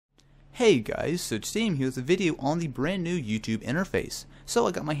Hey guys, so today I'm here with a video on the brand new YouTube interface. So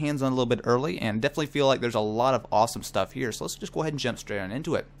I got my hands on it a little bit early and definitely feel like there's a lot of awesome stuff here, so let's just go ahead and jump straight on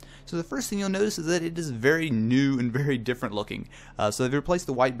into it. So the first thing you'll notice is that it is very new and very different looking. So they've replaced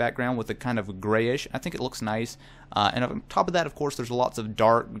the white background with a kind of grayish. I think it looks nice. And on top of that, of course, there's lots of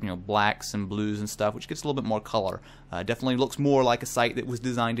dark, blacks and blues and stuff, which gets a little bit more color. Definitely looks more like a site that was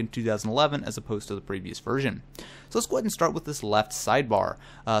designed in 2011 as opposed to the previous version. So let's go ahead and start with this left sidebar.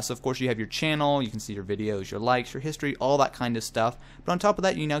 So of course you have your channel, you can see your videos, your likes, your history, all that kind of stuff. But on top of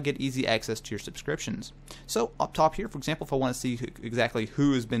that, you now get easy access to your subscriptions. So up top here, for example, if I want to see exactly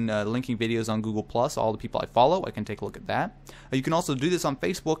who has been linking videos on Google+, all the people I follow, I can take a look at that. You can also do this on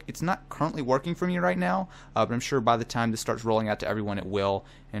Facebook. It's not currently working for me right now, but I'm sure by the time this starts rolling out to everyone it will,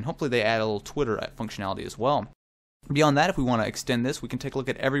 and hopefully they add a little Twitter functionality as well. Beyond that, if we want to extend this, we can take a look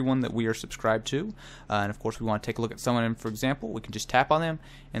at everyone that we are subscribed to. And of course, we want to take a look at someone, for example, we can just tap on them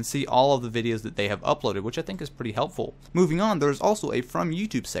and see all of the videos that they have uploaded, which I think is pretty helpful. Moving on, there's also a From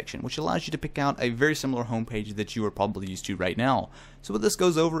YouTube section, which allows you to pick out a very similar homepage that you are probably used to right now. So what this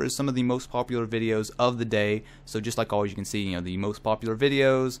goes over is some of the most popular videos of the day. So just like always, you can see the most popular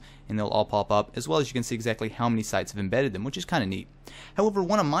videos, and they'll all pop up, as well as you can see exactly how many sites have embedded them, which is kind of neat. However,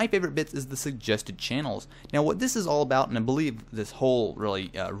 one of my favorite bits is the suggested channels. Now what this is all about, and I believe this whole really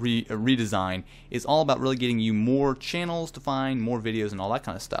redesign is all about really getting you more channels to find, more videos and all that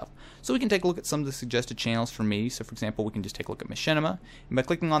kind of stuff. So we can take a look at some of the suggested channels for me. So for example, we can just take a look at Machinima, and by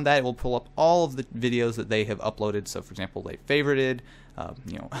clicking on that it will pull up all of the videos that they have uploaded. So for example, they favorited,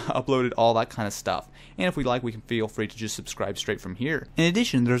 uploaded, all that kind of stuff. And if we like, we can feel free to just subscribe straight from here. In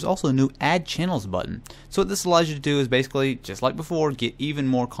addition, there's also a new Add Channels button. So what this allows you to do is basically, just like before, get even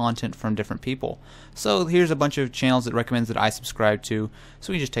more content from different people. So here's a bunch of channels that recommends that I subscribe to.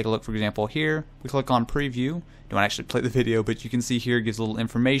 So we just take a look, for example, here. We click on Preview. Don't actually play the video, but you can see here it gives a little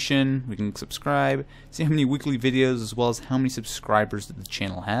information. We can subscribe, see how many weekly videos, as well as how many subscribers that the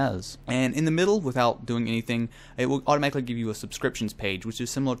channel has. And in the middle, without doing anything, it will automatically give you a subscriptions page, which is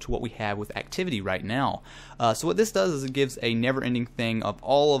similar to what we have with Activity right now. So what this does is it gives a never-ending thing of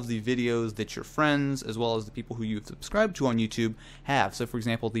all of the videos that your friends, as well as the people who you've subscribed to on YouTube, have. So for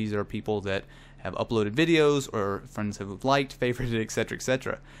example, these are people that have uploaded videos, or friends have liked, favorited, etc.,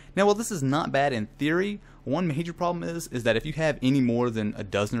 etc. Now, while this is not bad in theory, one major problem is that if you have any more than a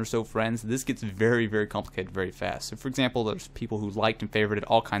dozen or so friends, this gets very, very complicated very fast. So for example, there's people who liked and favorited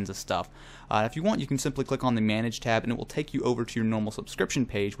all kinds of stuff. If you want, you can simply click on the Manage tab and it will take you over to your normal subscription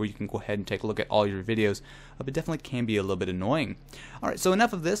page where you can go ahead and take a look at all your videos, but it definitely can be a little bit annoying. Alright, so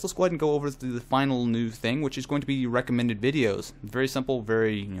enough of this. Let's go ahead and go over to the final new thing, which is going to be recommended videos. Very simple,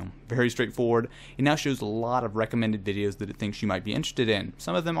 very, very straightforward. It now shows a lot of recommended videos that it thinks you might be interested in.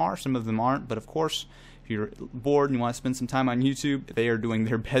 Some of them are, some of them aren't, but of course, if you're bored and you want to spend some time on YouTube, they are doing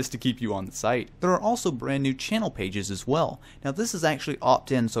their best to keep you on the site. There are also brand new channel pages as well. Now this is actually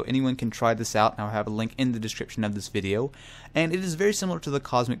opt-in, so anyone can try this out. I'll have a link in the description of this video. And it is very similar to the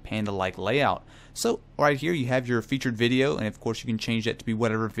Cosmic Panda-like layout. So right here you have your featured video, and of course you can change that to be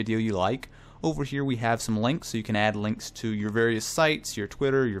whatever video you like. Over here we have some links, so you can add links to your various sites, your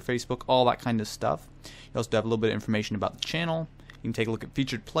Twitter, your Facebook, all that kind of stuff. You also have a little bit of information about the channel. You can take a look at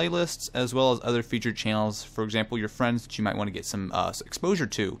featured playlists, as well as other featured channels, for example, your friends that you might want to get some exposure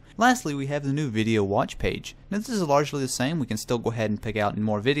to. Lastly, we have the new video watch page. Now this is largely the same. We can still go ahead and pick out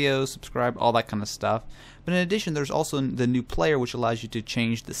more videos, subscribe, all that kind of stuff. But in addition, there's also the new player, which allows you to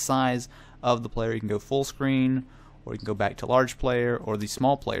change the size of the player. You can go full screen, or you can go back to large player or the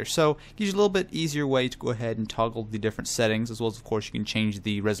small player. So it gives you a little bit easier way to go ahead and toggle the different settings, as well as of course you can change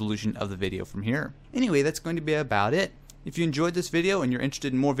the resolution of the video from here. Anyway, that's going to be about it. If you enjoyed this video and you're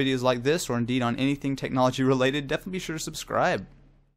interested in more videos like this, or indeed on anything technology related, definitely be sure to subscribe.